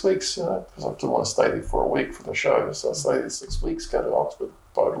for 6 weeks, because I didn't want to stay there for a week for the show. So I stay there 6 weeks, go to Oxford,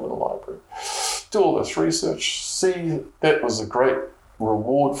 Bodleian Library. Do all this research. See, that was a great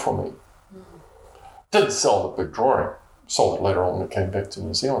reward for me. Didn't sell the big drawing. Sold it later on when it came back to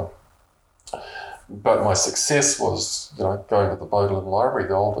New Zealand. But my success was, going to the Bodleian Library,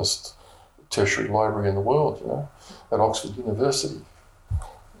 the oldest tertiary library in the world, at Oxford University.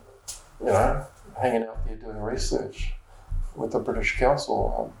 Hanging out there doing research with the British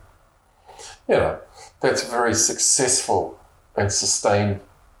Council. That's very successful and sustained.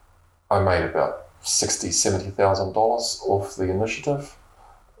 I made about $60,000, $70,000 off the initiative,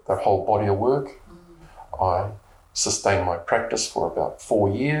 that whole body of work. I sustained my practice for about 4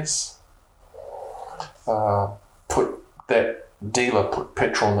 years. Put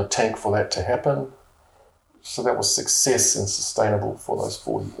petrol in the tank for that to happen. So that was success and sustainable for those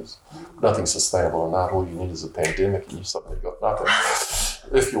 4 years. Nothing sustainable in art. All you need is a pandemic and you suddenly got nothing.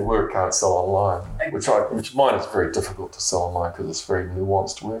 If your work can't sell online, which mine is very difficult to sell online because it's very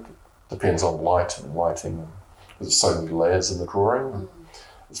nuanced work. It depends on light and lighting. There's so many layers in the drawing.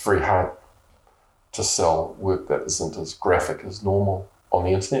 It's very hard to sell work that isn't as graphic as normal on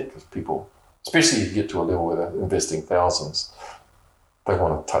the internet because people, especially if you get to a level where they're investing thousands, they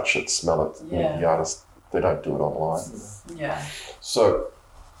want to touch it, smell it, meet the artist. They don't do it online. Yeah. So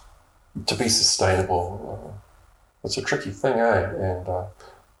to be sustainable, it's a tricky thing, And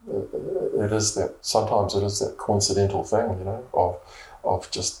sometimes it is that coincidental thing,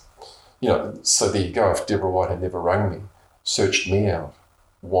 of just, so there you go. If Deborah White had never rung me, searched me out,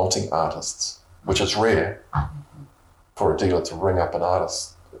 wanting artists, which is rare for a dealer to ring up an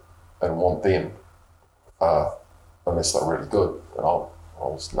artist and want them, unless they're really good. And I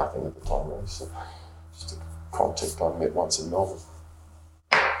was nothing at the time, really. So just a contact I met once in Melbourne.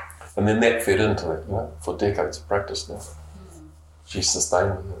 And then that fed into it, for decades of practice now. she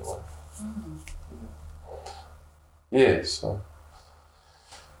sustained me in a way. Yeah, so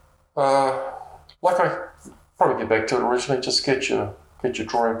like I probably get back to it originally, just get your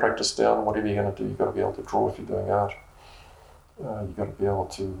drawing practice down. Whatever you're going to do, you've got to be able to draw if you're doing art. You've got to be able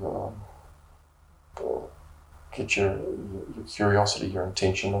to get your curiosity, your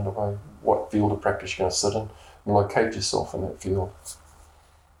intention in the way, what field of practice you're going to sit in, and locate yourself in that field.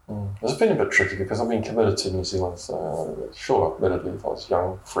 It's been a bit tricky because I've been committed to New Zealand. So, sure, admittedly, if I was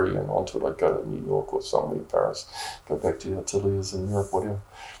young, free, and onto it, I'd go to New York or somewhere, Paris, go back to the ateliers in Europe, whatever.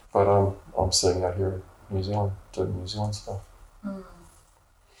 But I'm sitting out here in New Zealand, doing New Zealand stuff.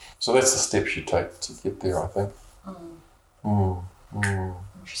 So that's the steps you take to get there, I think.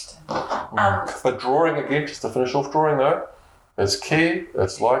 Interesting. But drawing, again, just to finish off drawing though, it's key.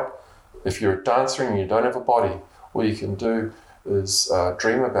 It's like if you're a dancer and you don't have a body, all you can do is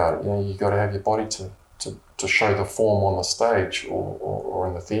dream about it. You know, you got to have your body to show the form on the stage or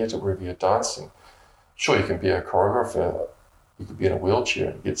in the theatre wherever you're dancing. Sure, you can be a choreographer. You could be in a wheelchair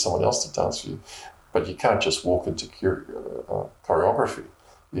and get someone else to dance for you, but you can't just walk into choreography.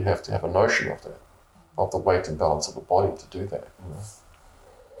 You have to have a notion of that, of the weight and balance of the body to do that. You know?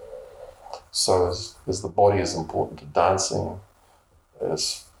 So as the body is important to dancing,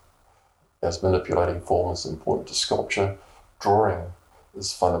 as manipulating form is important to sculpture, drawing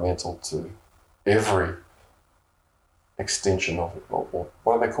is fundamental to every extension of it. Or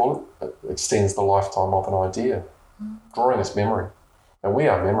what do they call it? It extends the lifetime of an idea. Drawing is memory, and we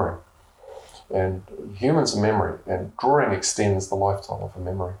are memory. And humans are memory, and drawing extends the lifetime of a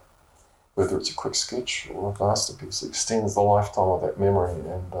memory. Whether it's a quick sketch or a masterpiece, it extends the lifetime of that memory.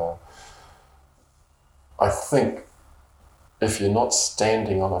 And I think if you're not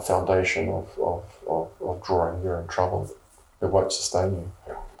standing on a foundation of drawing, you're in trouble. It won't sustain you.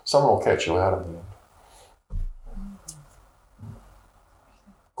 Someone will catch you out in the end.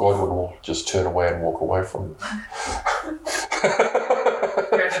 God will just turn away and walk away from you.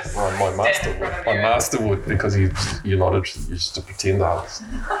 My master would, because you're not interested, you're just a pretend artist.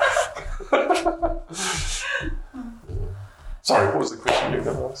 Sorry, what was the question you were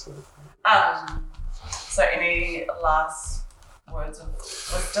going to ask? So any last words of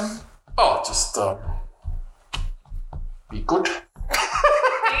wisdom? Oh, just be good.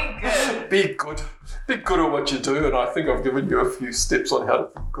 Be good. Be good at what you do, and I think I've given you a few steps on how to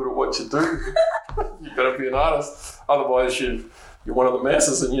be good at what you do. You've got to be an artist. Otherwise, you're one of the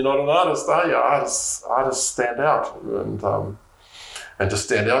masses, and you're not an artist, are you? Artists stand out, and to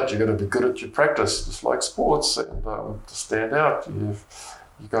stand out, you've got to be good at your practice, just like sports. And to stand out, you've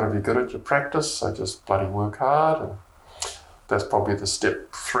got to be good at your practice. So just bloody work hard, and that's probably the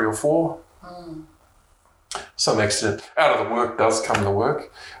step 3 or 4. Some extent, out of the work does come the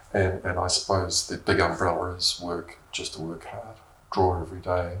work, and I suppose the big umbrella is work, just to work hard, draw every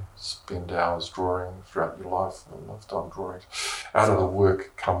day, spend hours drawing throughout your life, a lifetime drawing. Out of the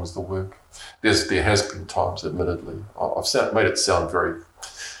work comes the work. There has been times, admittedly, I've made it sound very,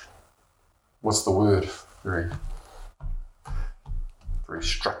 what's the word? Very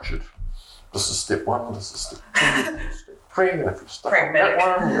structured. This is step 1, this is step 2, this is step 3, and if you stuff up that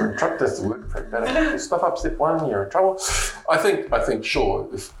one, you're in trouble. That's the word, pragmatic. If you stuff up step 1, you're in trouble. I think sure,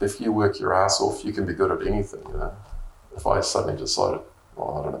 if you work your ass off, you can be good at anything, you know. If I suddenly decided,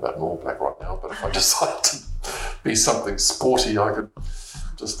 well, I don't know about an All Black right now, but if I decided to be something sporty, I could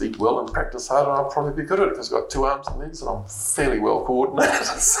just eat well and practice hard, and I'll probably be good at it because I've got 2 arms and legs and I'm fairly well coordinated,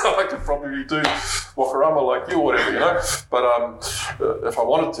 so I could probably do wakarama like you or whatever, you know. But if I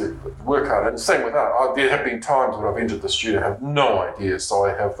wanted to work hard, and same with art, there have been times when I've entered the studio, I have no idea, so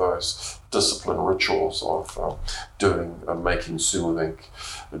I have those discipline rituals of making sewer ink,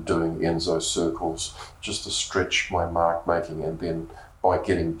 doing Enzo circles, just to stretch my mark making, and then by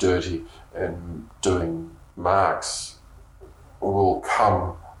getting dirty and doing marks will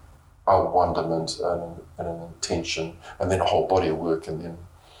come a wonderment and an intention, and then a whole body of work, and then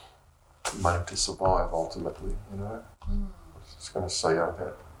money to survive ultimately, you know. I was just going to say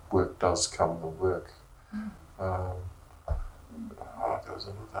that work does come the work. There was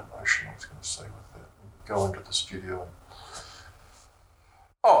another notion I was going to say with that. Go into the studio and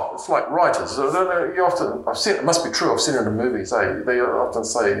it's like writers. You often, I've seen it must be true. I've seen it in movies. They often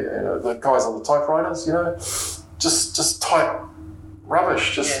say, you know, the guys on the typewriters, you know, just type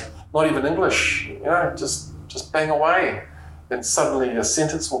rubbish, not even English, you know, just bang away, and suddenly a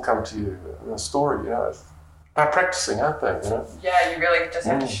sentence will come to you in a story, you know. They're practicing, aren't they, you know? Yeah, you really just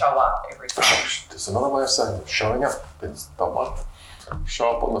have to show up every time. There's another way of saying it, showing up. That's the one.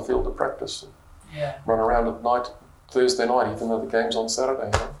 Show up on the field of practice. Run around at night, Thursday night, even though the game's on Saturday,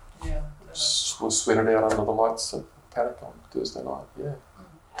 you know. Yeah. We'll sweat it out under the lights at paddock on Thursday night. Yeah.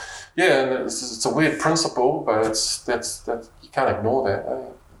 Yeah, and it's a weird principle, but that's you can't ignore that.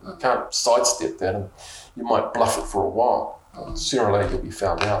 You can't sidestep that, and you might bluff it for a while. But sooner or later, you'll be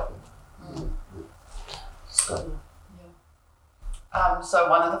found out. So. So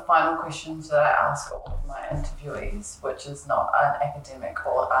one of the final questions that I ask all of my interviewees, which is not an academic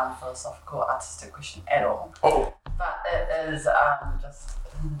or philosophical or artistic question at all, but it is just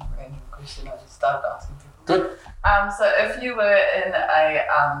a random question I just started asking people. Good. So if you were in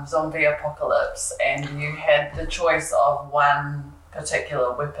a zombie apocalypse and you had the choice of one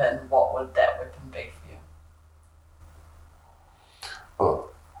particular weapon, what would that weapon be for you?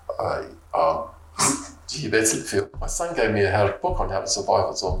 Gee, that's it, Phil. My son gave me a book on how to survive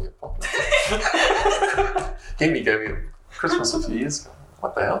a zombie apocalypse. Henry gave me a Christmas a few years ago.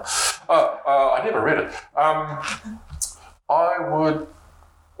 What the hell? I never read it. I would,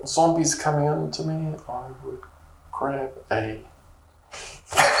 zombies coming into me, I would grab a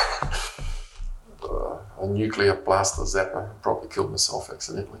nuclear blaster zapper and probably kill myself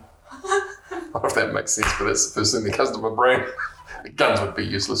accidentally. I don't know if that makes sense, but that's the first thing that comes to my brain. Guns would be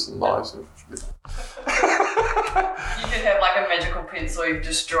useless and knives. You could have like a magical pencil you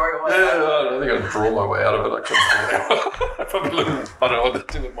destroy or whatever. Yeah, I don't think I'd draw my way out of it. I couldn't. I'd probably I don't know what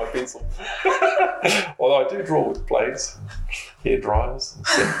to do with my pencil. Although I do draw with blades, and hair dryers, and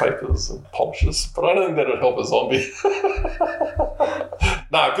sandpapers, and polishes, but I don't think that would help a zombie.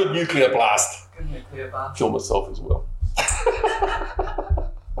 No, good nuclear blast. Good nuclear blast. Kill myself as well.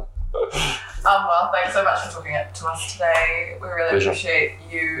 Well, thanks so much for talking to us today. We really Pleasure. appreciate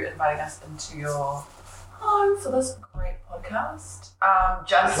you inviting us into your home for this great podcast.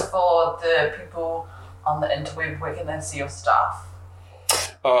 Just for the people on the interweb, where can they see your stuff?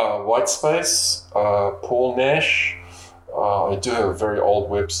 Whitespace, Paul Nache. I do have a very old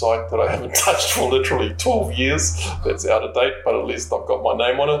website that I haven't touched for literally 12 years. That's out of date, but at least I've got my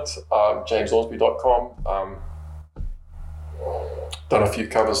name on it. JamesOrmsby.com. Done a few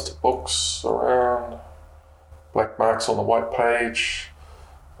covers to books around, black marks on the white page.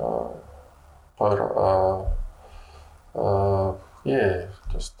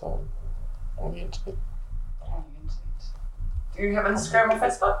 Just on the internet. Do you have Instagram or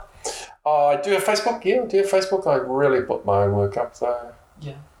Facebook? I do have Facebook, yeah, I do have Facebook. I really put my own work up though.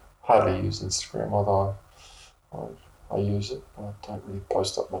 Yeah. Hardly use Instagram, although I use it, but I don't really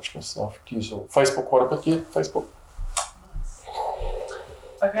post up much myself. Use Facebook quite a bit, yeah, Facebook. Nice.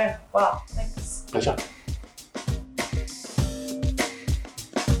 Okay, well, thanks. Pleasure.